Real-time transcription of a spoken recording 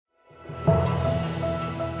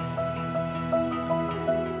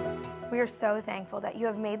We are so thankful that you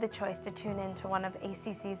have made the choice to tune in to one of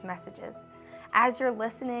ACC's messages. As you're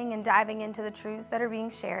listening and diving into the truths that are being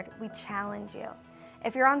shared, we challenge you.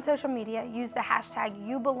 If you're on social media, use the hashtag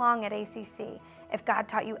YouBelongAtACC if God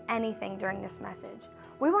taught you anything during this message.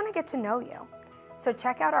 We want to get to know you. So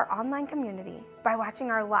check out our online community by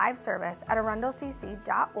watching our live service at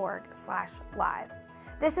arundelcc.org/live.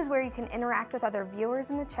 This is where you can interact with other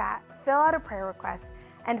viewers in the chat, fill out a prayer request,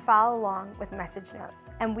 and follow along with message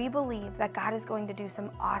notes. And we believe that God is going to do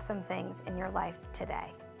some awesome things in your life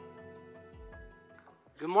today.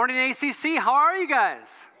 Good morning, ACC. How are you guys?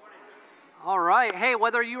 All right. Hey,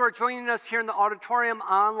 whether you are joining us here in the auditorium,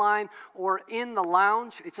 online, or in the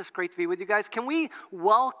lounge, it's just great to be with you guys. Can we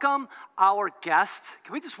welcome our guests?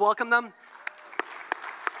 Can we just welcome them?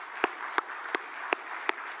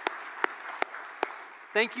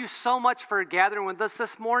 Thank you so much for gathering with us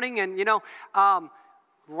this morning. And,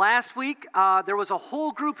 last week, there was a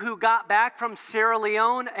whole group who got back from Sierra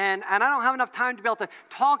Leone, and I don't have enough time to be able to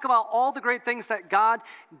talk about all the great things that God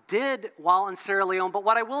did while in Sierra Leone. But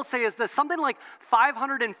what I will say is this, something like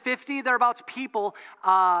 550 thereabouts people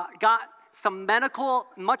got some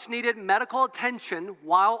much needed medical attention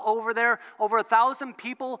while over there. Over 1,000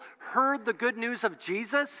 people heard the good news of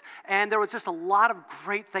Jesus, and there was just a lot of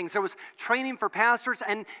great things. There was training for pastors,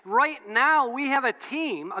 and right now we have a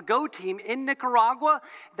go team in Nicaragua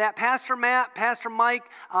that Pastor Matt, Pastor Mike,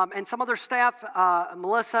 and some other staff,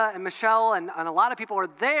 Melissa and Michelle, and a lot of people are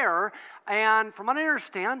there. And from what I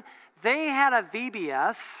understand, they had a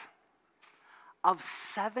VBS of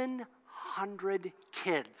 700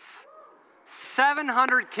 kids.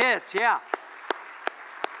 700 kids, yeah.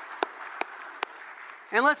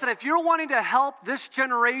 And listen, if you're wanting to help this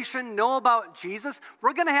generation know about Jesus,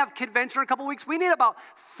 we're going to have Kid Venture in a couple weeks. We need about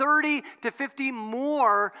 30 to 50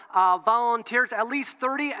 more volunteers, at least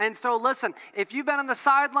 30. And so listen, if you've been on the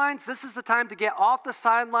sidelines, this is the time to get off the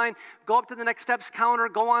sideline, go up to the Next Steps counter,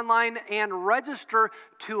 go online, and register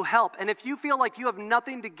to help. And if you feel like you have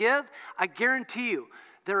nothing to give, I guarantee you,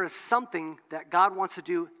 there is something that God wants to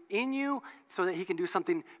do in you so that he can do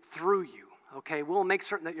something through you. Okay, we'll make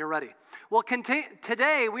certain that you're ready. Well,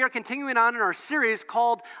 today we are continuing on in our series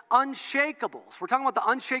called Unshakeables. We're talking about the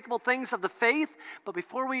unshakable things of the faith, but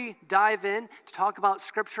before we dive in to talk about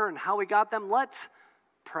Scripture and how we got them, let's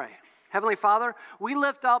pray. Heavenly Father, we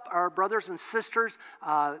lift up our brothers and sisters,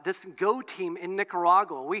 this Go team in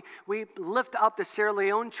Nicaragua. We lift up the Sierra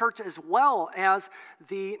Leone church as well as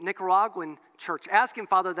the Nicaraguan church, asking,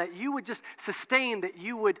 Father, that you would just sustain, that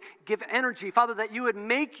you would give energy, Father, that you would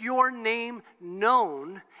make your name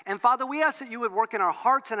known. And Father, we ask that you would work in our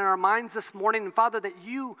hearts and in our minds this morning, and Father, that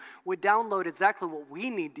you would download exactly what we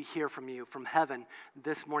need to hear from you from heaven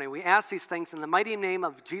this morning. We ask these things in the mighty name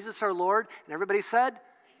of Jesus our Lord, and everybody said,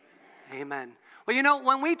 Amen. Well,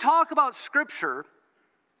 when we talk about Scripture,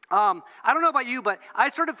 I don't know about you, but I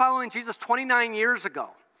started following Jesus 29 years ago.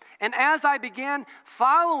 And as I began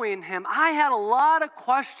following him, I had a lot of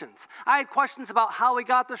questions. I had questions about how we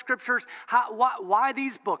got the Scriptures, why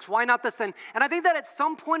these books, why not this? And I think that at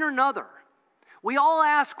some point or another, we all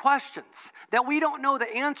ask questions that we don't know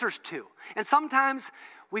the answers to. And sometimes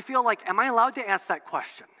we feel like, am I allowed to ask that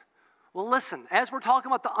question? Well, listen, as we're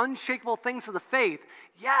talking about the unshakable things of the faith,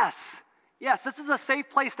 yes, this is a safe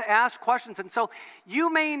place to ask questions. And so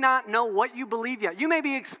you may not know what you believe yet. You may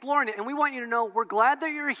be exploring it, and we want you to know we're glad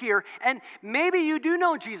that you're here. And maybe you do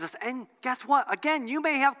know Jesus. And guess what? Again, you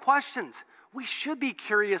may have questions. We should be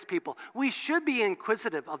curious people. We should be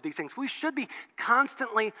inquisitive of these things. We should be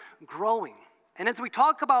constantly growing. And as we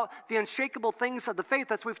talk about the unshakable things of the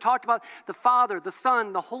faith, as we've talked about the Father, the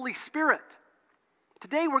Son, the Holy Spirit,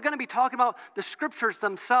 today we're going to be talking about the Scriptures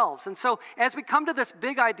themselves. And so as we come to this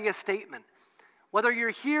big idea statement, whether you're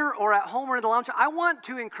here or at home or in the lounge, I want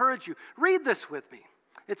to encourage you. Read this with me.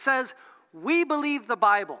 It says, we believe the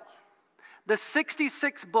Bible, the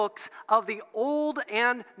 66 books of the Old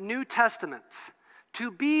and New Testaments, to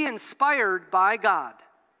be inspired by God.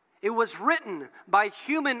 It was written by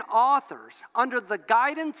human authors under the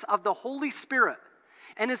guidance of the Holy Spirit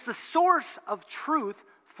and is the source of truth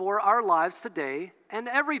for our lives today and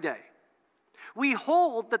every day. We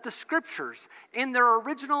hold that the Scriptures in their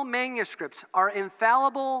original manuscripts are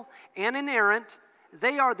infallible and inerrant.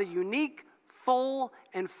 They are the unique, full,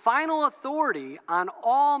 and final authority on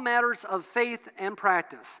all matters of faith and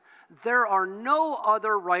practice. There are no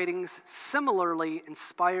other writings similarly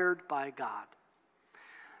inspired by God.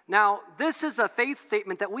 Now, this is a faith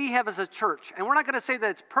statement that we have as a church, and we're not going to say that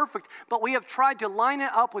it's perfect, but we have tried to line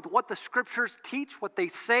it up with what the Scriptures teach, what they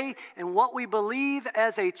say, and what we believe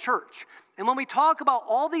as a church. And when we talk about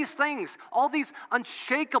all these things, all these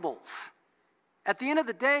unshakables, At the end of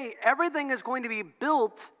the day, everything is going to be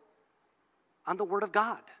built on the Word of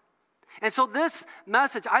God. And so this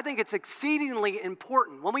message, I think it's exceedingly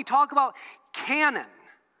important. When we talk about canon,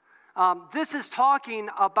 this is talking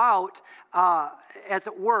about, as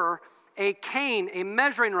it were, a cane, a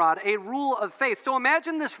measuring rod, a rule of faith. So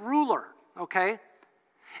imagine this ruler, okay?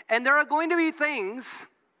 And there are going to be things,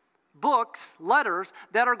 books, letters,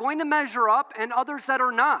 that are going to measure up and others that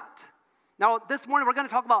are not. Now, this morning we're going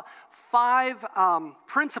to talk about 5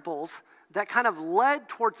 principles that kind of led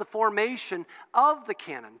towards the formation of the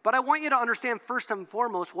canon. But I want you to understand first and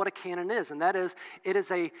foremost what a canon is, and that is, it is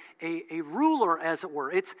a ruler, as it were.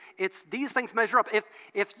 It's these things measure up. If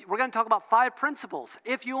we're going to talk about 5 principles,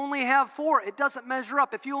 if you only have 4, it doesn't measure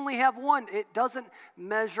up. If you only have 1, it doesn't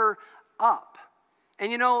measure up.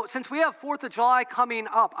 And you know, since we have 4th of July coming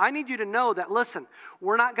up, I need you to know that, listen,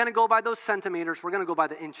 we're not going to go by those centimeters, we're going to go by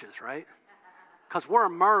the inches, right? Because we're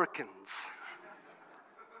Americans.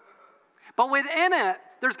 But within it,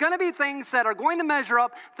 there's going to be things that are going to measure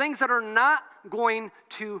up, things that are not going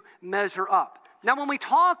to measure up. Now, when we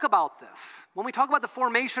talk about this, when we talk about the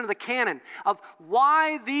formation of the canon, of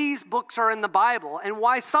why these books are in the Bible and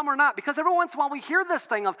why some are not, because every once in a while we hear this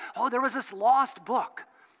thing of, oh, there was this lost book,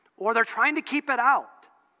 or they're trying to keep it out.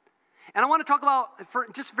 And I want to talk about, for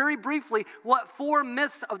just very briefly, what 4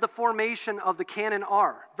 myths of the formation of the canon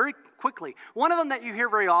are, very quickly. One of them that you hear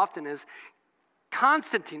very often is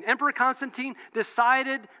Constantine, Emperor Constantine,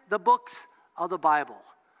 decided the books of the Bible.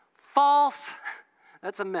 False.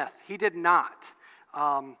 That's a myth. He did not.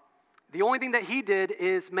 The only thing that he did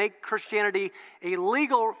is make Christianity a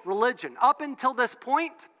legal religion. Up until this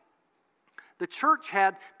point, the church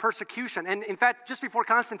had persecution. And in fact, just before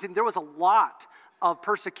Constantine, there was a lot of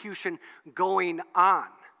persecution going on.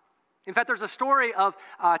 In fact, there's a story of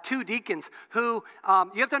 2 deacons who,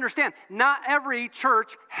 you have to understand, not every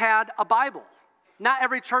church had a Bible. Not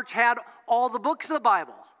every church had all the books of the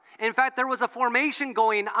Bible. In fact, there was a formation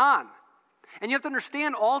going on. And you have to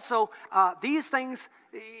understand also, these things,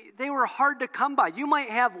 they were hard to come by. You might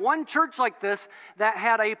have one church like this that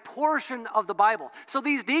had a portion of the Bible. So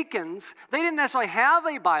these deacons, they didn't necessarily have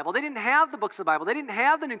a Bible. They didn't have the books of the Bible. They didn't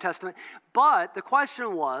have the New Testament. But the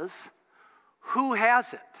question was, who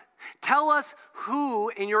has it? Tell us who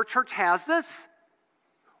in your church has this,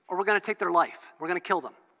 or we're going to take their life. We're going to kill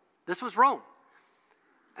them. This was Rome.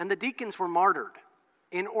 And the deacons were martyred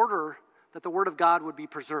in order that the Word of God would be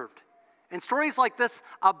preserved. And stories like this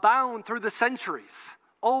abound through the centuries,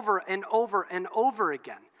 over and over and over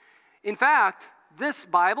again. In fact, this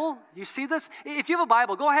Bible, you see this? If you have a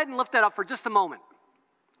Bible, go ahead and lift that up for just a moment.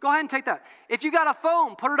 Go ahead and take that. If you got a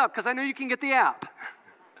phone, put it up, because I know you can get the app.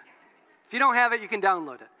 If you don't have it, you can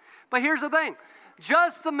download it. But here's the thing.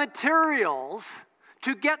 Just the materials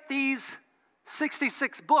to get these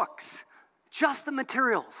 66 books, just the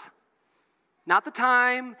materials. Not the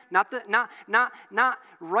time, not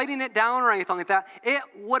writing it down or anything like that. It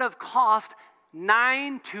would have cost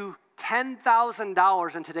 $9,000 to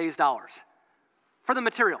 $10,000 in today's dollars for the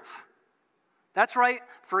materials. That's right.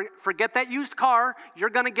 Forget that used car.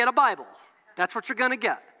 You're going to get a Bible. That's what you're going to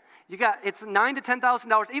get. It's $9,000 to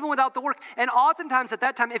 $10,000 even without the work. And oftentimes at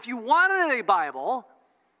that time, if you wanted a Bible,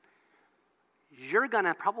 you're going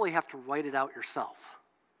to probably have to write it out yourself.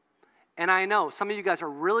 And I know some of you guys are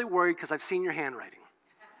really worried because I've seen your handwriting.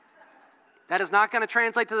 That is not going to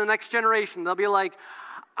translate to the next generation. They'll be like,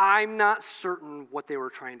 I'm not certain what they were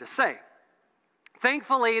trying to say.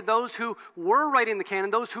 Thankfully, those who were writing the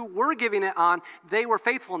canon, those who were giving it on, they were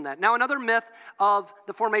faithful in that. Now, another myth of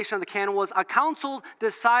the formation of the canon was a council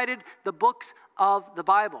decided the books of the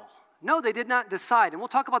Bible. No, they did not decide, and we'll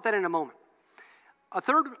talk about that in a moment. A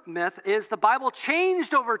third myth is the Bible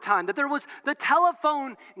changed over time, that there was the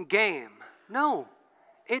telephone game. No,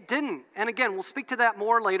 it didn't. And again, we'll speak to that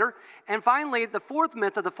more later. And finally, the 4th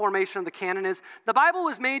myth of the formation of the canon is the Bible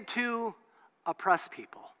was made to oppress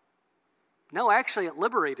people. No, actually, it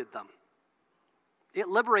liberated them. It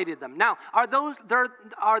liberated them. Now, are there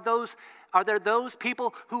those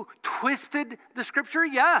people who twisted the Scripture?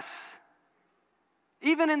 Yes.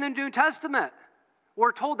 Even in the New Testament,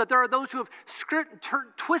 we're told that there are those who have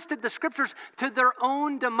twisted the Scriptures to their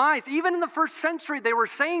own demise. Even in the first century, they were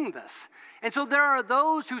saying this. And so there are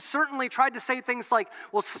those who certainly tried to say things like,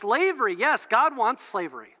 well, slavery, yes, God wants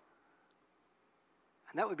slavery.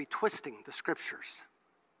 And that would be twisting the Scriptures.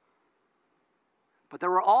 But there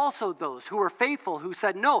were also those who were faithful who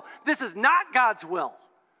said, no, this is not God's will.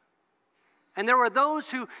 And there were those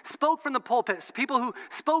who spoke from the pulpits, people who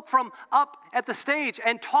spoke from up at the stage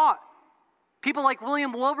and taught. People like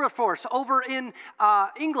William Wilberforce over in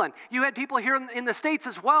England. You had people here in the States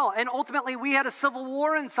as well. And ultimately, we had a civil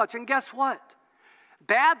war and such. And guess what?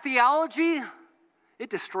 Bad theology, it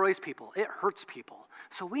destroys people. It hurts people.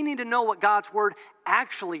 So we need to know what God's word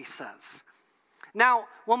actually says. Now,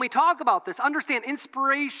 when we talk about this, understand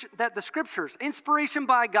inspiration, that the scriptures, inspiration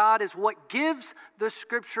by God is what gives the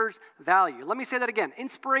scriptures value. Let me say that again.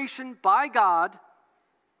 Inspiration by God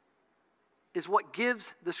is what gives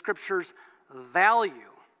the scriptures value.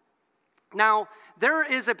 Now, there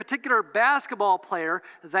is a particular basketball player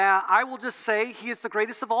that I will just say he is the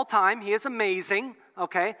greatest of all time. He is amazing,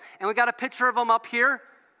 okay? And we got a picture of him up here.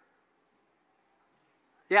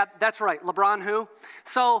 Yeah, that's right. LeBron who?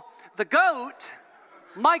 So, the GOAT,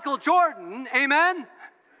 Michael Jordan, amen?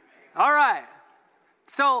 All right.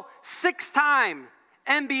 So, 6-time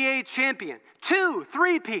NBA champion, 2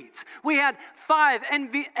 3-peats. We had 5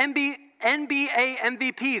 NBA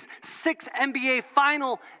MVPs, 6 NBA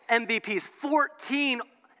final MVPs, 14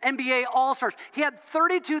 NBA All-Stars. He had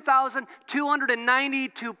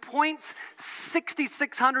 32,292 points,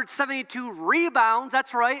 6,672 rebounds,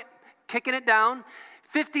 that's right, kicking it down,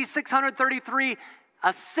 5,633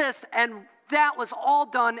 assists, and that was all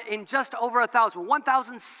done in just over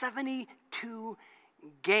 1,072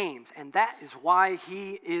 games, and that is why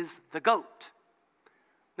he is the GOAT.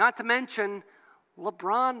 Not to mention,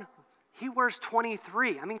 LeBron, he wears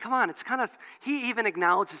 23. I mean, come on, it's kind of, he even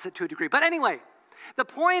acknowledges it to a degree. But anyway, the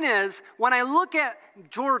point is, when I look at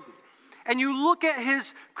Jordan, and you look at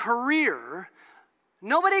his career,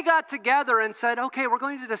 nobody got together and said, okay, we're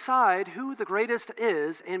going to decide who the greatest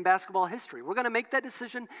is in basketball history. We're going to make that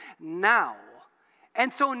decision now.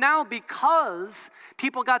 And so now, because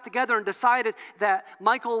people got together and decided that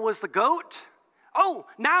Michael was the GOAT, oh,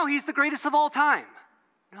 now he's the greatest of all time.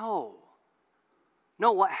 No,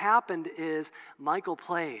 what happened is Michael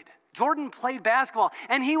played. Jordan played basketball,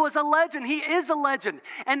 and he was a legend. He is a legend.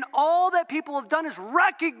 And all that people have done is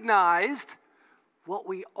recognized what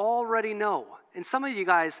we already know. And some of you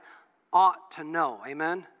guys ought to know,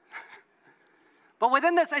 amen? But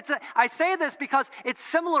within this, I say this because it's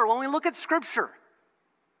similar when we look at Scripture.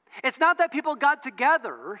 It's not that people got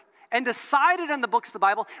together and decided on the books of the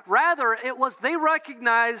Bible. Rather, it was they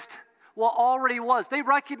recognized what already was. They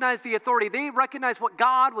recognized the authority. They recognized what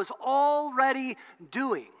God was already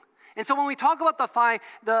doing. And so when we talk about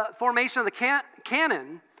the formation of the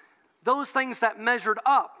canon, those things that measured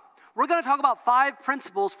up, we're going to talk about 5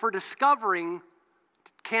 principles for discovering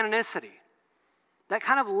canonicity that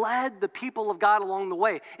kind of led the people of God along the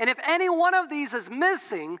way. And if any one of these is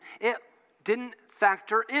missing, it didn't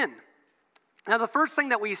factor in. Now, the first thing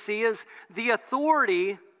that we see is the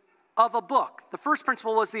authority of a book. The first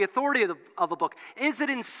principle was the authority of a book. Is it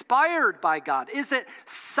inspired by God? Is it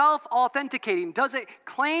self-authenticating? Does it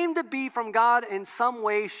claim to be from God in some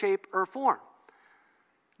way, shape, or form?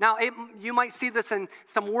 Now, you might see this in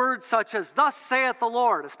some words such as, thus saith the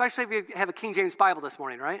Lord, especially if you have a King James Bible this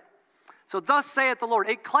morning, right? So, thus saith the Lord.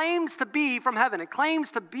 It claims to be from heaven. It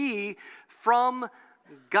claims to be from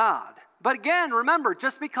God. But again, remember,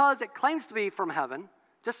 just because it claims to be from heaven,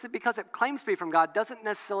 just because it claims to be from God, doesn't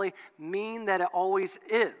necessarily mean that it always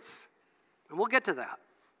is. And we'll get to that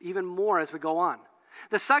even more as we go on.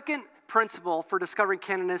 The second principle for discovering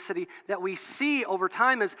canonicity that we see over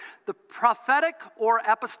time is the prophetic or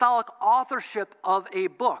apostolic authorship of a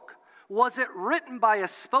book. Was it written by a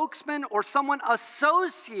spokesman or someone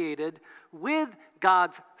associated with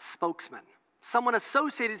God's spokesman? Someone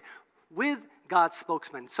associated with God's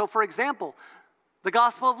spokesman. So, for example, the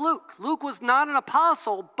Gospel of Luke. Luke was not an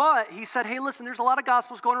apostle, but he said, hey, listen, there's a lot of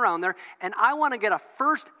Gospels going around there, and I want to get a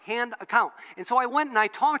first-hand account. And so I went and I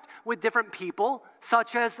talked with different people,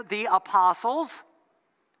 such as the apostles,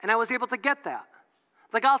 and I was able to get that.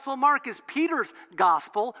 The Gospel of Mark is Peter's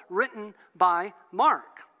gospel written by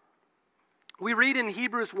Mark. We read in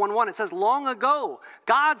Hebrews 1:1, it says, long ago,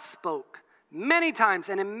 God spoke many times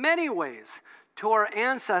and in many ways to our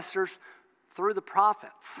ancestors through the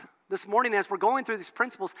prophets. This morning, as we're going through these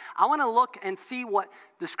principles, I want to look and see what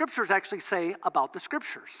the Scriptures actually say about the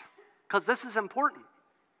Scriptures, because this is important.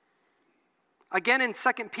 Again, in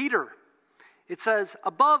 2 Peter, it says,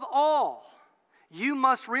 above all, you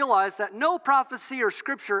must realize that no prophecy or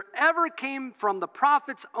Scripture ever came from the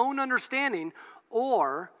prophet's own understanding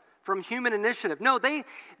or from human initiative. No,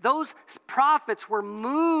 those prophets were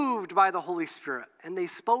moved by the Holy Spirit, and they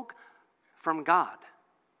spoke from God.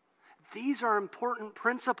 These are important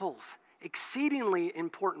principles, exceedingly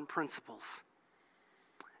important principles.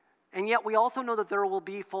 And yet we also know that there will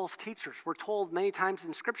be false teachers. We're told many times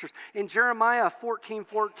in Scriptures. In Jeremiah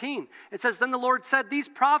 14:14, it says, then the Lord said, these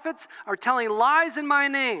prophets are telling lies in my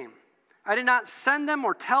name. I did not send them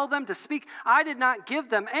or tell them to speak. I did not give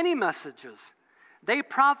them any messages. They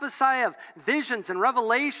prophesy of visions and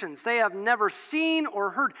revelations they have never seen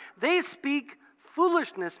or heard. They speak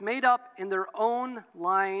foolishness made up in their own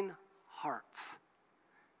lying hearts.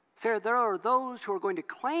 Sarah, there are those who are going to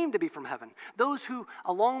claim to be from heaven. Those who,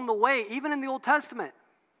 along the way, even in the Old Testament,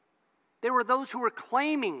 there were those who were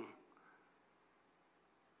claiming,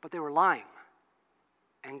 but they were lying.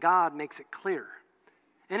 And God makes it clear.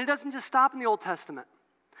 And it doesn't just stop in the Old Testament.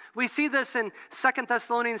 We see this in 2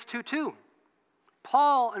 Thessalonians 2:2.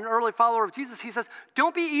 Paul, an early follower of Jesus, he says,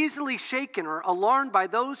 don't be easily shaken or alarmed by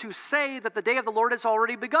those who say that the day of the Lord has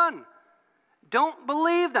already begun. Don't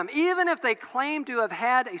believe them, even if they claim to have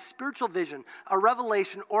had a spiritual vision, a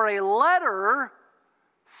revelation, or a letter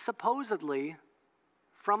supposedly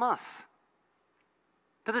from us.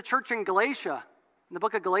 To the church in Galatia, in the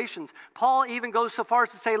book of Galatians, Paul even goes so far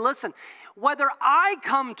as to say, listen, whether I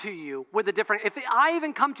come to you with a different, if I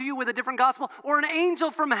even come to you with a different gospel or an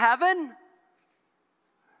angel from heaven,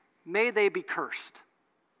 may they be cursed.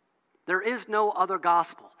 There is no other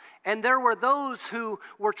gospel. And there were those who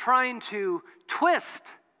were trying to twist,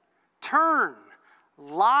 turn,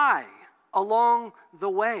 lie along the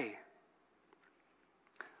way.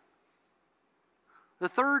 The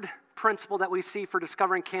third principle that we see for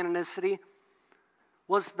discovering canonicity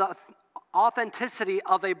was the authenticity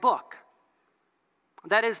of a book.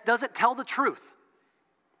 That is, does it tell the truth?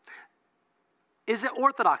 Is it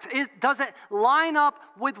orthodox? Does it line up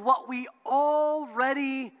with what we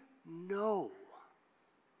already know?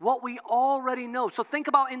 What we already know. So think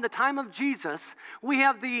about in the time of Jesus, we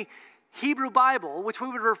have the Hebrew Bible, which we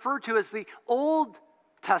would refer to as the Old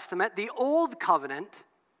Testament, the Old Covenant.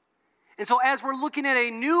 And so as we're looking at a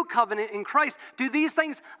new covenant in Christ, do these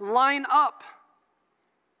things line up?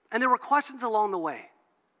 And there were questions along the way.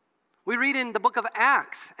 We read in the book of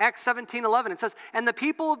Acts 17:11, it says, and the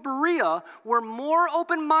people of Berea were more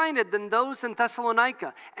open-minded than those in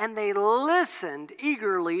Thessalonica, and they listened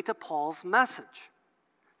eagerly to Paul's message.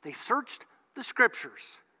 They searched the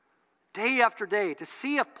scriptures day after day to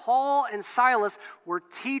see if Paul and Silas were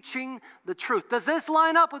teaching the truth. Does this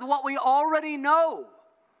line up with what we already know?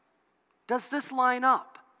 Does this line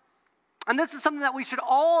up? And this is something that we should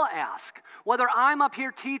all ask. Whether I'm up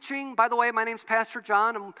here teaching, by the way, my name's Pastor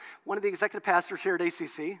John. I'm one of the executive pastors here at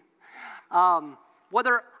ACC.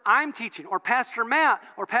 Whether I'm teaching, or Pastor Matt,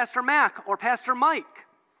 or Pastor Mac, or Pastor Mike,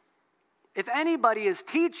 if anybody is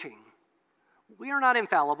teaching, we are not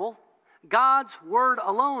infallible. God's word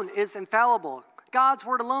alone is infallible. God's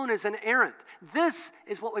word alone is inerrant. This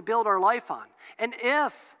is what we build our life on. And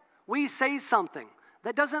if we say something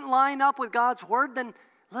that doesn't line up with God's word, then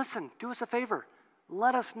listen, do us a favor.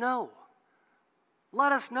 Let us know.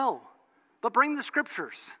 Let us know. But bring the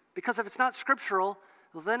scriptures, because if it's not scriptural,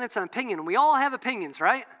 well, then it's an opinion. And we all have opinions,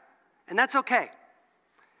 right? And that's okay.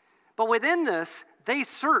 But within this, they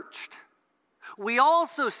searched. We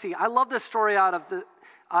also see, I love this story out of the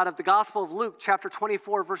Gospel of Luke, chapter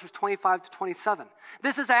 24, verses 25 to 27.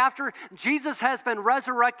 This is after Jesus has been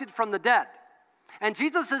resurrected from the dead. And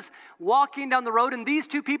Jesus is walking down the road, and these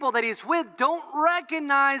two people that he's with don't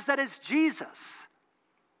recognize that it's Jesus.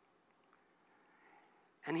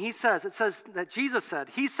 And it says that Jesus said,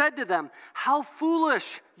 he said to them, how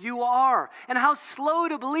foolish you are, and how slow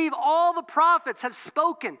to believe all the prophets have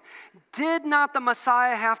spoken. Did not the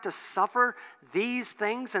Messiah have to suffer these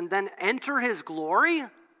things and then enter his glory?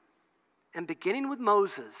 And beginning with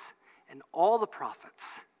Moses and all the prophets,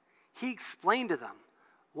 he explained to them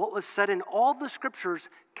what was said in all the scriptures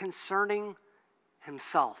concerning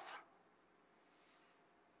himself.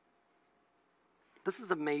 This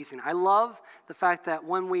is amazing. I love the fact that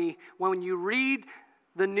when you read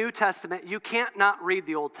the New Testament, you can't not read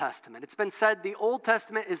the Old Testament. It's been said the Old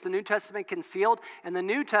Testament is the New Testament concealed, and the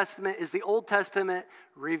New Testament is the Old Testament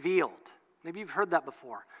revealed. Maybe you've heard that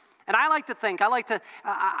before. And I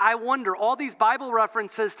wonder, all these Bible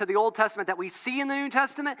references to the Old Testament that we see in the New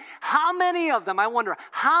Testament, how many of them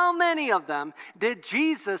did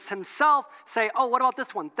Jesus himself say, oh, what about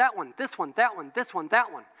this one, that one, this one, that one, this one,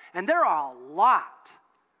 that one? And there are a lot.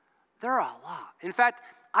 There are a lot. In fact,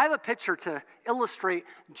 I have a picture to illustrate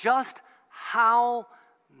just how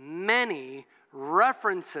many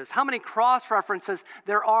references, how many cross-references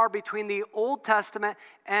there are between the Old Testament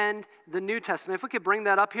and the New Testament. If we could bring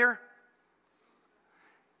that up here.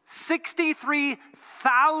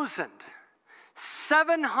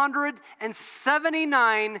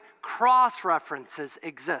 63,779 cross-references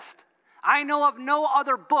exist. I know of no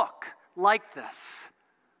other book like this.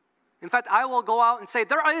 In fact, I will go out and say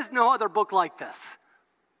there is no other book like this.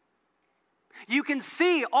 You can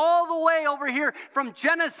see all the way over here from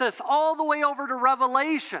Genesis all the way over to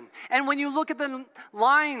Revelation. And when you look at the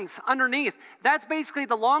lines underneath, that's basically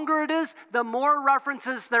the longer it is, the more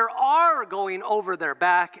references there are going over there,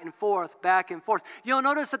 back and forth, back and forth. You'll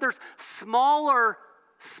notice that there's smaller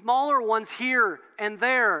ones here and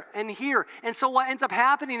there and here. And so what ends up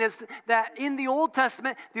happening is that in the Old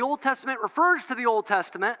Testament refers to the Old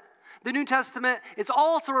Testament. The New Testament is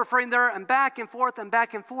also referring there and back and forth and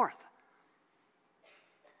back and forth.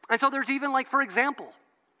 And so there's even, like, for example,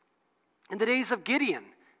 in the days of Gideon,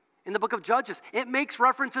 in the book of Judges, it makes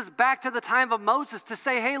references back to the time of Moses to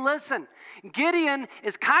say, hey, listen, Gideon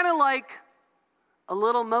is kind of like a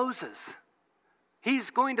little Moses. He's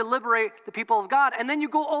going to liberate the people of God. And then you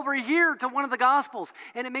go over here to one of the Gospels,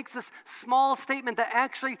 and it makes this small statement that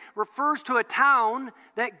actually refers to a town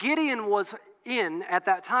that Gideon was in at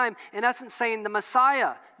that time, in essence saying the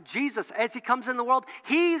Messiah, Jesus, as he comes in the world,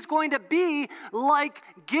 he's going to be like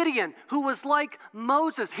Gideon, who was like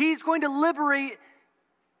Moses. He's going to liberate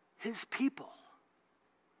his people.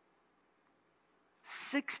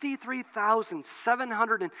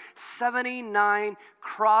 63,779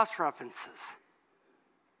 cross-references.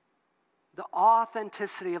 The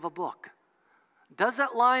authenticity of a book. Does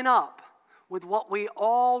it line up with what we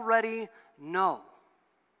already know?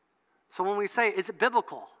 So when we say, is it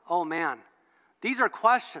biblical? Oh man, these are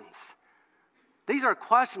questions. These are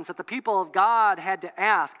questions that the people of God had to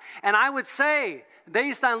ask. And I would say,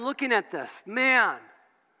 based on looking at this, man,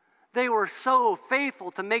 they were so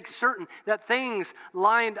faithful to make certain that things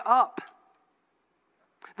lined up.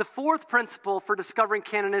 The fourth principle for discovering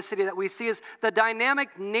canonicity that we see is the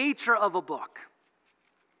dynamic nature of a book.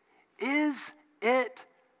 Is it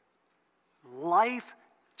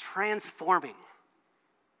life-transforming?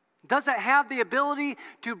 Does it have the ability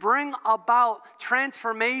to bring about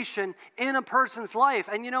transformation in a person's life?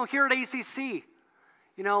 And here at ACC,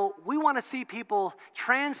 we want to see people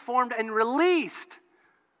transformed and released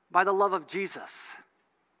by the love of Jesus.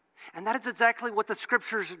 And that is exactly what the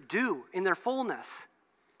Scriptures do in their fullness.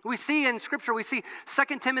 We see in Scripture, 2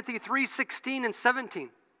 Timothy 3:16 and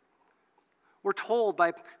 17. We're told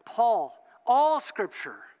by Paul, all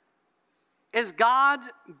Scripture is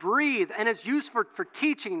God-breathed and is used for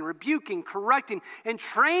teaching, rebuking, correcting, and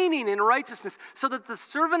training in righteousness, so that the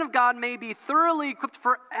servant of God may be thoroughly equipped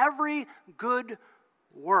for every good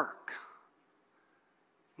work.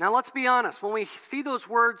 Now let's be honest, when we see those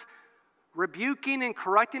words, rebuking and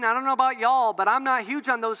correcting, I don't know about y'all, but I'm not huge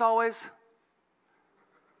on those always.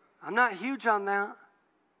 I'm not huge on that.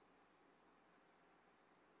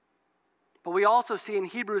 But we also see in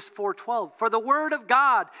Hebrews 4:12, for the word of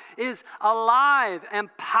God is alive and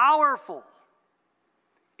powerful.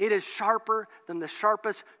 It is sharper than the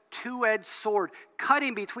sharpest two-edged sword,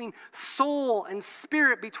 cutting between soul and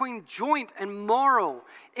spirit, between joint and marrow.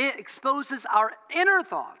 It exposes our inner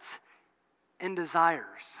thoughts and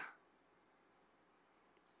desires.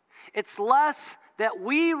 It's less that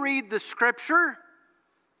we read the Scripture,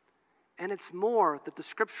 and it's more that the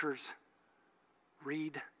Scriptures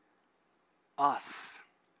read us.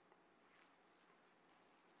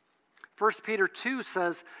 1 Peter 2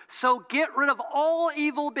 says, so get rid of all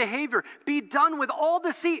evil behavior. Be done with all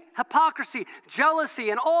deceit, hypocrisy,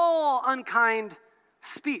 jealousy, and all unkind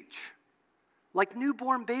speech. Like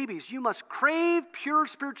newborn babies, you must crave pure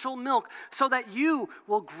spiritual milk so that you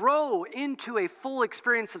will grow into a full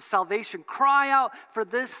experience of salvation. Cry out for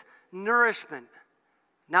this nourishment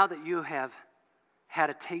now that you have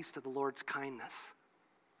had a taste of the Lord's kindness.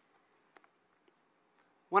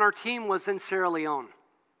 When our team was in Sierra Leone,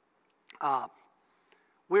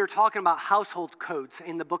 we were talking about household codes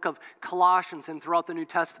in the book of Colossians and throughout the New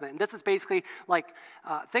Testament. And this is basically like,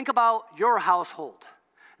 think about your household.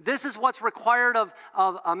 This is what's required of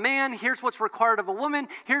a man. Here's what's required of a woman.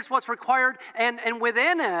 Here's what's required. And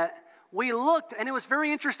within it, we looked, and it was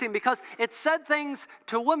very interesting because it said things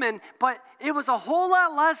to women, but it was a whole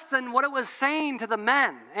lot less than what it was saying to the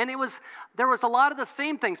men. And there was a lot of the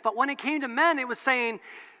same things. But when it came to men, it was saying,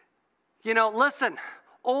 listen,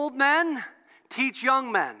 old men, teach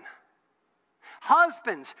young men.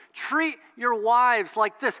 Husbands, treat your wives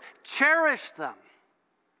like this. Cherish them.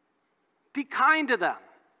 Be kind to them.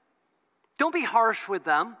 Don't be harsh with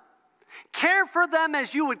them. Care for them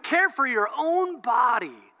as you would care for your own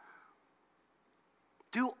body.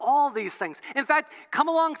 Do all these things. In fact, come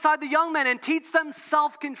alongside the young men and teach them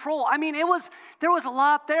self-control. I mean, there was a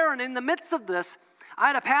lot there, and in the midst of this, I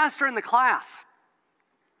had a pastor in the class.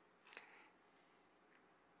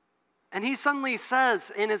 And he suddenly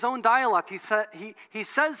says, in his own dialect, he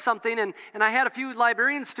says something, and I had a few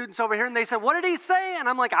librarian students over here, and they said, what did he say? And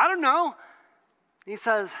I'm like, I don't know. He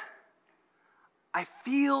says, I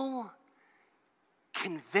feel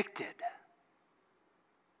convicted.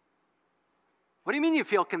 What do you mean you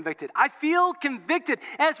feel convicted? I feel convicted.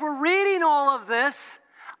 As we're reading all of this,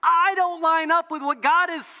 I don't line up with what God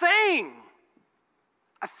is saying.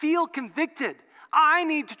 I feel convicted. I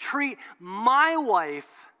need to treat my wife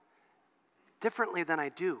differently than I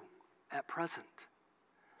do at present.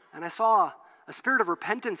 And I saw a spirit of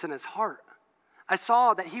repentance in his heart. I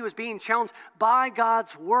saw that he was being challenged by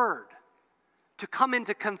God's word to come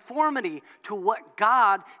into conformity to what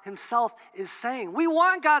God himself is saying. We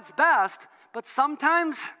want God's best, but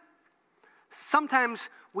sometimes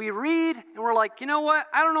we read and we're like, you know what?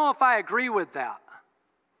 I don't know if I agree with that.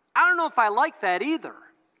 I don't know if I like that either.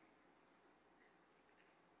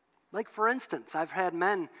 Like, for instance, I've had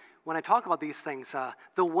men, when I talk about these things,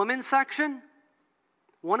 the women's section,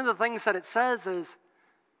 one of the things that it says is,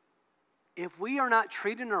 if we are not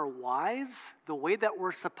treating our wives the way that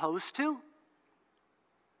we're supposed to,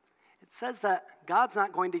 it says that God's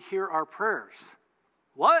not going to hear our prayers.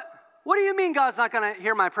 What? What do you mean God's not going to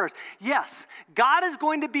hear my prayers? Yes, God is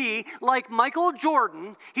going to be like Michael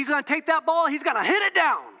Jordan. He's going to take that ball, he's going to hit it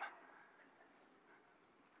down.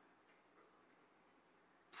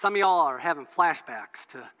 Some of y'all are having flashbacks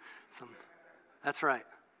to some, that's right.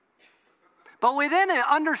 But within it,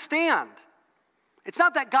 understand, it's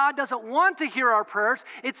not that God doesn't want to hear our prayers.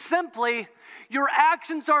 It's simply, your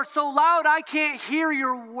actions are so loud, I can't hear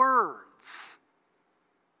your words.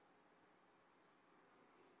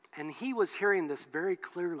 And he was hearing this very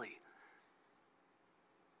clearly.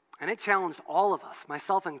 And it challenged all of us,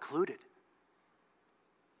 myself included.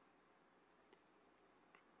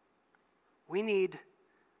 We need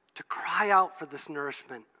to cry out for this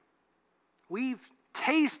nourishment. We've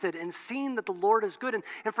tasted and seen that the Lord is good.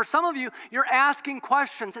 And for some of you, you're asking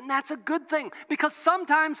questions, and that's a good thing, because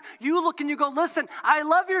sometimes you look and you go, listen, I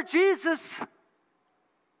love your Jesus,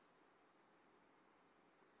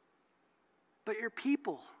 but your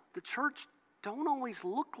people, the church, don't always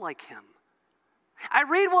look like him. I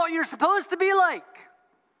read what you're supposed to be like.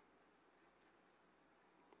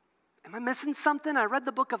 Am I missing something? I read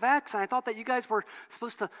the book of Acts, and I thought that you guys were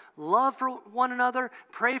supposed to love for one another,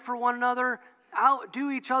 pray for one another,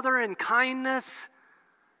 outdo each other in kindness.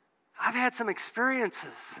 I've had some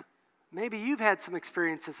experiences. Maybe you've had some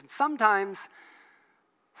experiences, and sometimes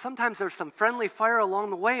there's some friendly fire along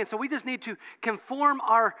the way, and so we just need to conform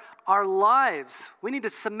our lives. We need to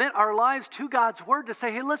submit our lives to God's word to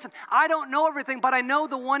say, hey, listen, I don't know everything, but I know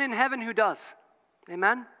the one in heaven who does.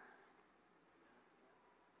 Amen?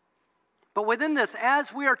 But within this,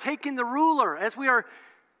 as we are taking the ruler, as we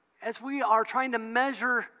are trying to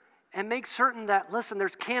measure and make certain that, listen,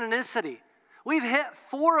 there's canonicity. We've hit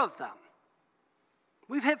 4 of them.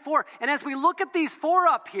 We've hit 4. And as we look at these 4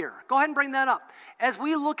 up here, go ahead and bring that up. As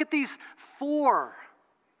we look at these 4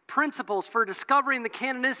 principles for discovering the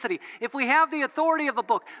canonicity, if we have the authority of a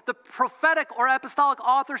book, the prophetic or apostolic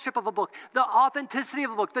authorship of a book, the authenticity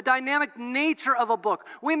of a book, the dynamic nature of a book,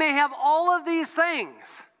 we may have all of these things.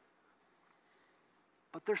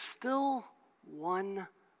 But there's still one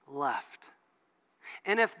left.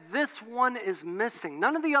 And if this one is missing,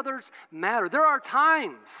 none of the others matter. There are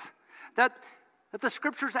times that the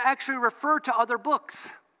scriptures actually refer to other books.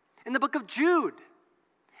 In the book of Jude,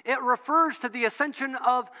 it refers to the ascension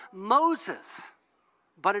of Moses,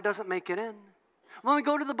 but it doesn't make it in. When we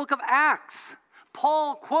go to the book of Acts,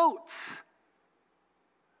 Paul quotes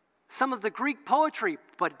some of the Greek poetry,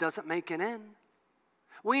 but it doesn't make it in.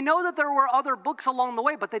 We know that there were other books along the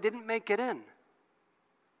way, but they didn't make it in.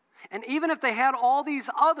 And even if they had all these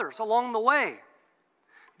others along the way,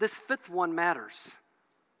 this 5th one matters.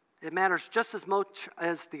 It matters just as much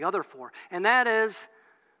as the other 4, and that is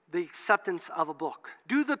the acceptance of a book.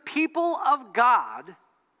 Do the people of God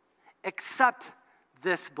accept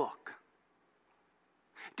this book?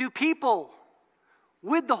 Do people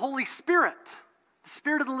with the Holy Spirit, the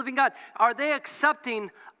Spirit of the living God, are they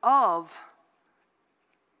accepting of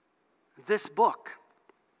this book?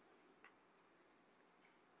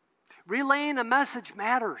 Relaying a message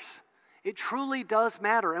matters. It truly does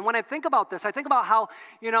matter. And when I think about this, I think about how,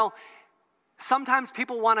 sometimes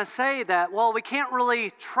people want to say that, well, we can't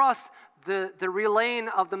really trust the relaying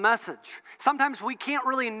of the message. Sometimes we can't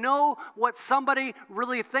really know what somebody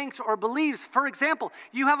really thinks or believes. For example,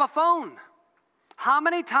 you have a phone. How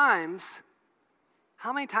many times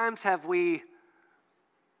have we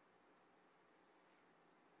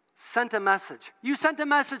sent a message? You sent a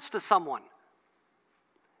message to someone,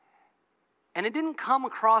 and it didn't come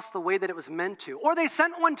across the way that it was meant to. Or they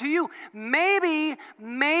sent one to you. Maybe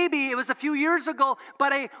it was a few years ago,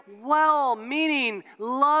 but a well-meaning,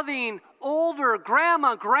 loving, older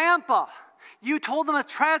grandma, grandpa. You told them a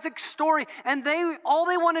tragic story, and all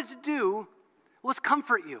they wanted to do was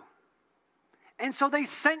comfort you. And so they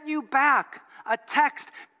sent you back a text,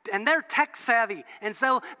 and they're tech savvy, and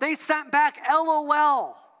so they sent back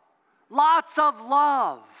LOL, lots of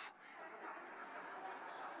love.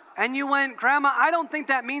 And you went, Grandma, I don't think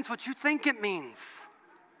that means what you think it means.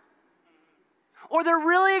 Or they're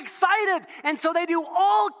really excited, and so they do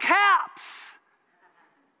all caps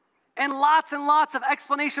and lots of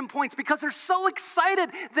explanation points because they're so excited.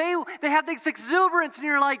 They have this exuberance, and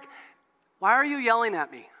you're like, why are you yelling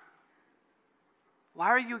at me? Why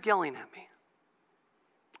are you yelling at me?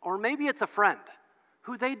 Or maybe it's a friend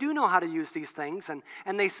who they do know how to use these things,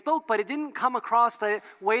 and they spoke, but it didn't come across the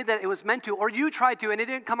way that it was meant to, or you tried to, and it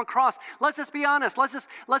didn't come across. Let's just be honest. Let's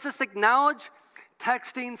just acknowledge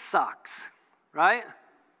texting sucks, right?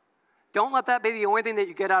 Don't let that be the only thing that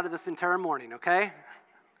you get out of this entire morning, okay?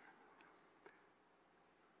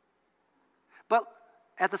 But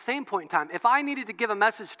at the same point in time, if I needed to give a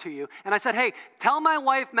message to you, and I said, hey, tell my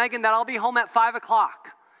wife, Megan, that I'll be home at 5 o'clock,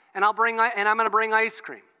 and I'm going to bring ice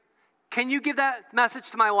cream. Can you give that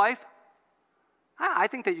message to my wife? I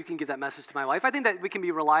think that you can give that message to my wife. I think that we can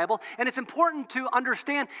be reliable. And it's important to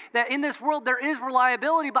understand that in this world there is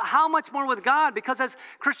reliability, but how much more with God? Because as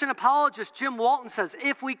Christian apologist Jim Walton says,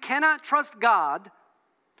 if we cannot trust God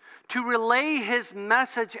to relay his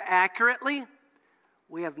message accurately,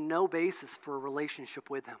 we have no basis for a relationship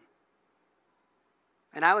with him.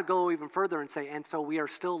 And I would go even further and say, and so we are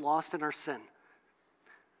still lost in our sin.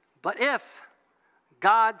 But if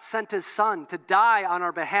God sent his son to die on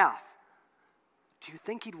our behalf, do you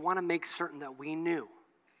think he'd want to make certain that we knew?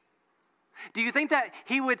 Do you think that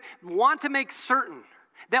he would want to make certain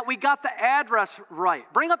that we got the address right?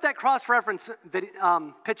 Bring up that cross-reference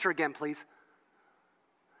picture again, please.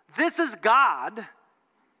 This is God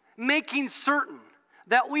making certain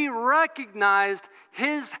that we recognized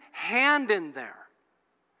his hand in there.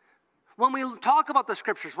 When we talk about the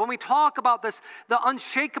scriptures, when we talk about this, the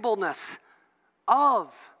unshakableness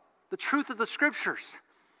of the truth of the scriptures.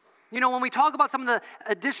 You know, when we talk about some of the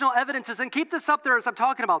additional evidences, and keep this up there as I'm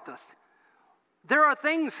talking about this, there are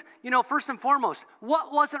things, first and foremost,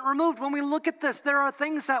 what wasn't removed? When we look at this, there are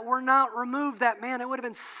things that were not removed that, man, it would have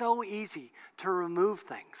been so easy to remove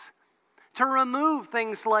things. To remove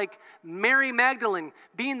things like Mary Magdalene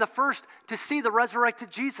being the first to see the resurrected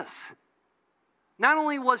Jesus. Not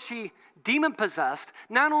only was she demon-possessed,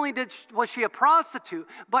 not only was she a prostitute,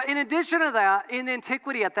 but in addition to that, in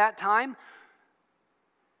antiquity at that time,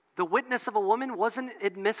 the witness of a woman wasn't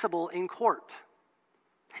admissible in court.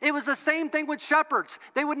 It was the same thing with shepherds.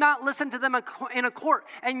 They would not listen to them in a court.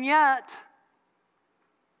 And yet,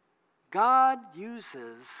 God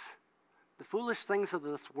uses the foolish things of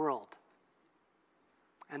this world.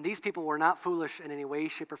 And these people were not foolish in any way,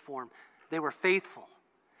 shape, or form. They were faithful.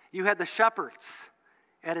 You had the shepherds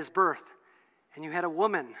at his birth, and you had a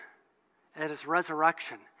woman at his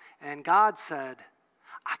resurrection. And God said,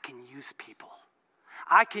 I can use people.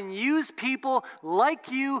 I can use people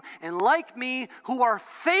like you and like me who are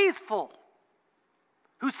faithful,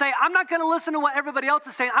 who say, I'm not going to listen to what everybody else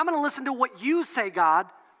is saying. I'm going to listen to what you say, God.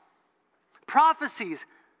 Prophecies,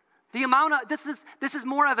 the amount of, this is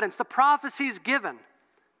more evidence, the prophecies given.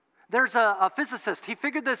 There's a physicist. He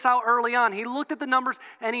figured this out early on. He looked at the numbers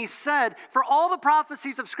and he said, for all the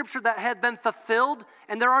prophecies of Scripture that had been fulfilled,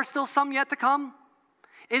 and there are still some yet to come,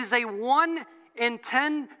 it is a 1 in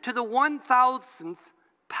 10 to the 1,000th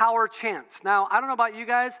power chance. Now, I don't know about you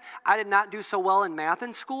guys. I did not do so well in math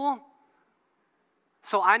in school.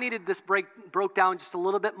 So I needed this broke down just a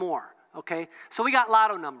little bit more, okay? So we got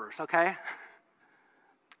lotto numbers, okay?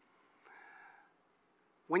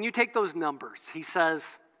 When you take those numbers, he says,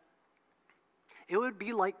 it would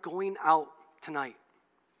be like going out tonight,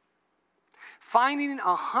 finding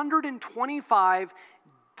 125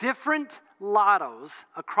 different lottos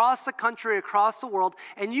across the country, across the world,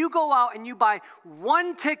 and you go out and you buy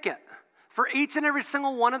one ticket for each and every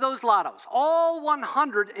single one of those lottos, all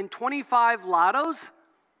 125 lottos,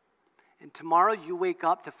 and tomorrow you wake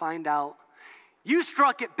up to find out you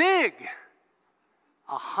struck it big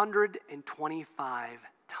 125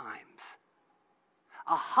 times.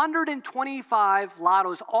 125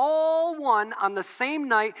 lottos, all won on the same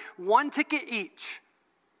night, one ticket each,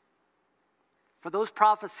 for those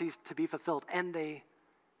prophecies to be fulfilled. And they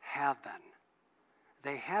have been.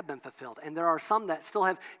 They have been fulfilled. And there are some that still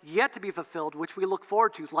have yet to be fulfilled, which we look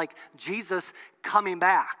forward to, like Jesus coming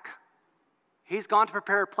back. He's gone to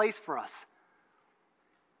prepare a place for us.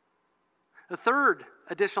 The third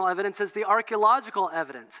additional evidence is the archaeological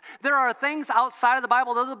evidence. There are things outside of the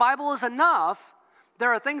Bible, though the Bible is enough, there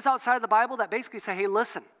are things outside of the Bible that basically say, hey,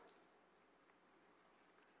 listen,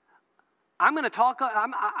 I'm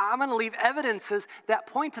going to leave evidences that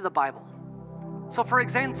point to the Bible. So for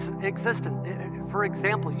example,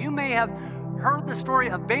 you may have heard the story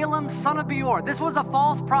of Balaam, son of Beor. This was a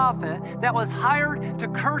false prophet that was hired to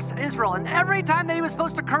curse Israel. And every time that he was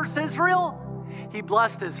supposed to curse Israel, he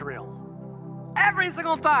blessed Israel. Every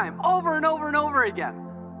single time, over and over and over again.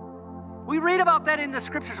 We read about that in the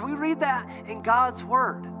scriptures. We read that in God's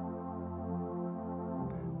word.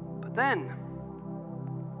 But then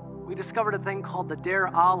we discovered a thing called the Der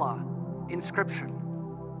Allah inscription.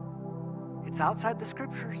 It's outside the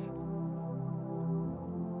scriptures.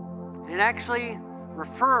 And it actually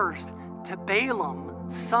refers to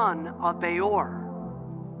Balaam, son of Beor.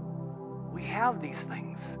 We have these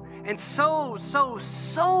things. And so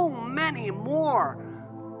many more.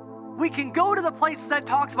 We can go to the places that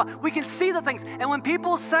talks about. We can see the things. And when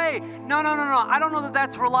people say, no, I don't know that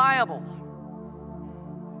that's reliable.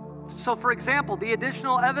 So for example, the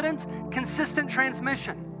additional evidence, consistent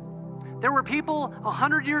transmission. There were people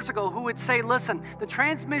 100 years ago who would say, listen, the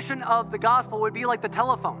transmission of the gospel would be like the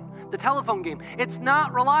telephone game. It's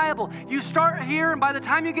not reliable. You start here, and by the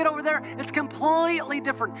time you get over there, it's completely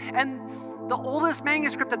different. And the oldest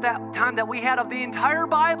manuscript at that time that we had of the entire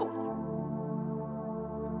Bible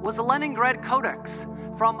was the Leningrad Codex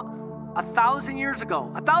from 1,000 years ago,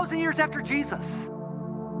 1,000 years after Jesus.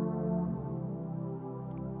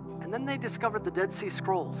 And then they discovered the Dead Sea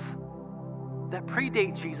Scrolls that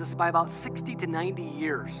predate Jesus by about 60 to 90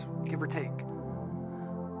 years, give or take.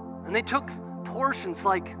 And they took portions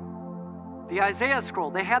like the Isaiah scroll.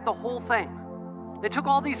 They had the whole thing. They took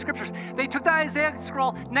all these scriptures. They took the Isaiah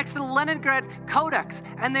scroll next to the Leningrad Codex,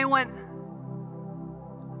 and they went,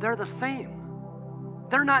 they're the same.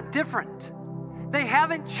 They're not different. They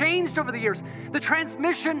haven't changed over the years. The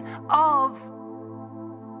transmission of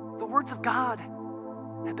the words of God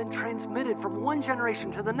have been transmitted from one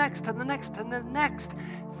generation to the next, to the next, to the next,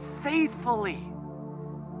 faithfully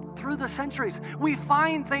through the centuries. We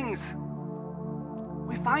find things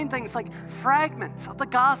like fragments of the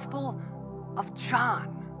Gospel of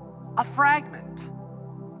John, a fragment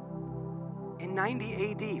in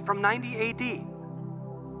 90 AD, from 90 AD.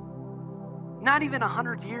 Not even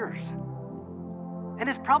 100 years. And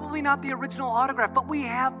it's probably not the original autograph, but we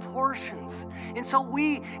have portions. And so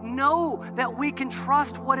we know that we can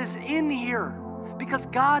trust what is in here because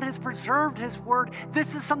God has preserved his word.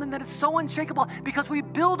 This is something that is so unshakable because we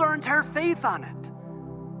build our entire faith on it.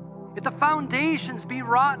 If the foundations be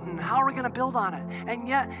rotten, how are we going to build on it? And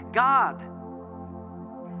yet God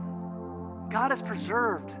has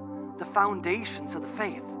preserved the foundations of the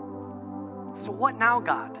faith. So what now,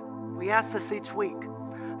 God? We ask this each week.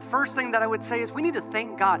 The first thing that I would say is we need to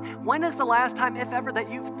thank God. When is the last time, if ever, that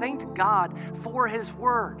you've thanked God for his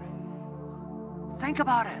word? Think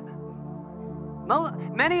about it.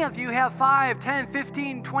 Many of you have 5, 10,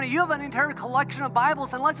 15, 20. You have an entire collection of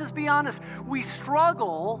Bibles, and let's just be honest, we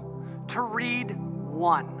struggle to read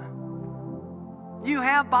one. You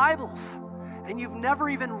have Bibles, and you've never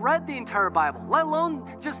even read the entire Bible, let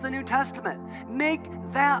alone just the New Testament. Make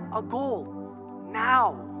that a goal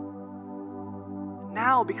now.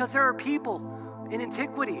 Now, because there are people in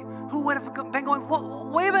antiquity who would have been going,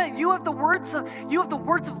 wait a minute, you have the words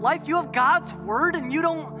of life, you have God's word, and you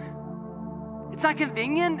don't, it's not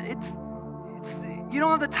convenient, you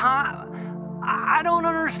don't have the time. I don't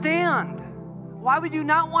understand. Why would you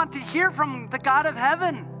not want to hear from the God of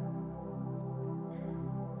heaven?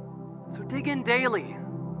 So dig in daily.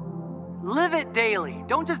 Live it daily.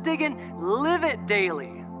 Don't just dig in, live it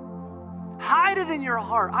daily. Hide it in your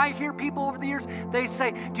heart. I hear people over the years, they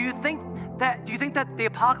say, do you think that the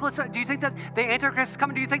apocalypse, do you think that the Antichrist is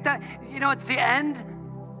coming? Do you think that, it's the end?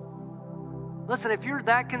 Listen, if you're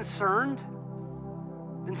that concerned,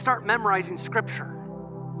 then start memorizing scripture.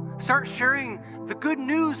 Start sharing the good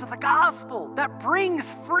news of the gospel that brings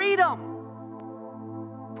freedom.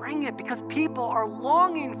 Bring it because people are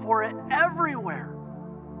longing for it everywhere.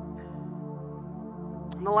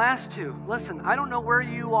 And the last two, listen, I don't know where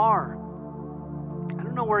you are.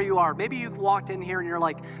 Maybe you walked in here and you're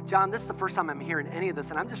like, John, this is the first time I'm hearing any of this,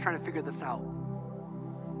 and I'm just trying to figure this out.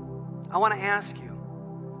 I want to ask you,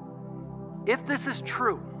 if this is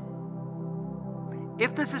true,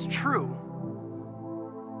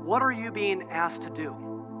 what are you being asked to do?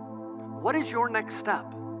 What is your next step?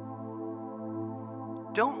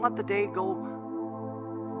 Don't let the day go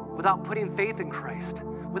without putting faith in Christ,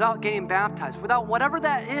 without getting baptized, without whatever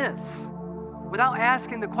that is, without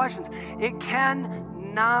asking the questions. It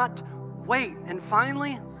cannot wait. And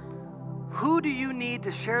finally, who do you need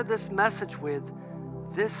to share this message with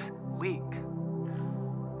this week?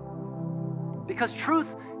 Because truth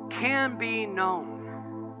can be known.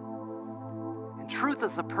 truth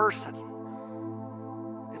is a person.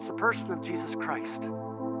 It's the person of Jesus Christ.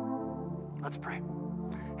 Let's pray.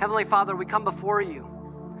 Heavenly Father, we come before you.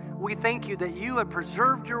 We thank you that you have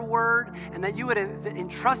preserved your word and that you would have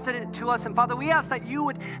entrusted it to us. And Father, we ask that you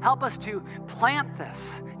would help us to plant this,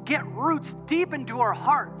 get roots deep into our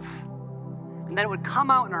hearts, and that it would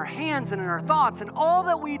come out in our hands and in our thoughts and all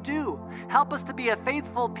that we do. Help us to be a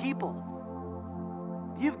faithful people.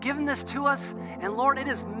 You've given this to us, and Lord, it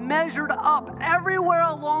is measured up everywhere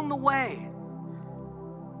along the way.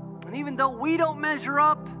 And even though we don't measure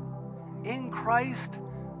up, in Christ,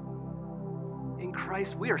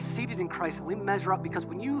 we are seated in Christ, and we measure up because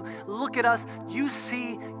when you look at us, you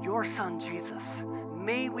see your Son, Jesus.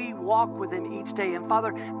 May we walk with him each day. And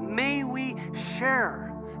Father, may we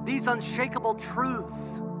share these unshakable truths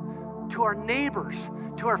to our neighbors,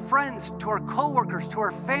 to our friends, to our coworkers, to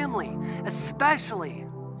our family, especially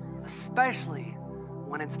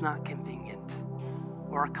when it's not convenient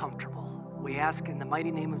or comfortable. We ask in the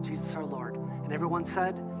mighty name of Jesus our Lord. And everyone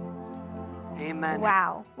said, amen.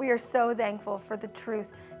 Wow, we are so thankful for the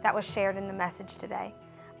truth that was shared in the message today.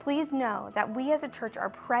 Please know that we as a church are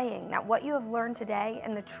praying that what you have learned today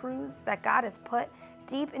and the truths that God has put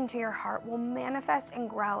deep into your heart will manifest and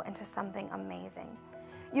grow into something amazing.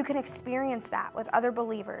 You can experience that with other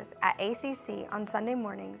believers at ACC on Sunday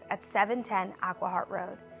mornings at 710 Aquahart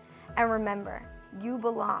Road. And remember, you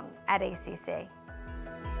belong at ACC.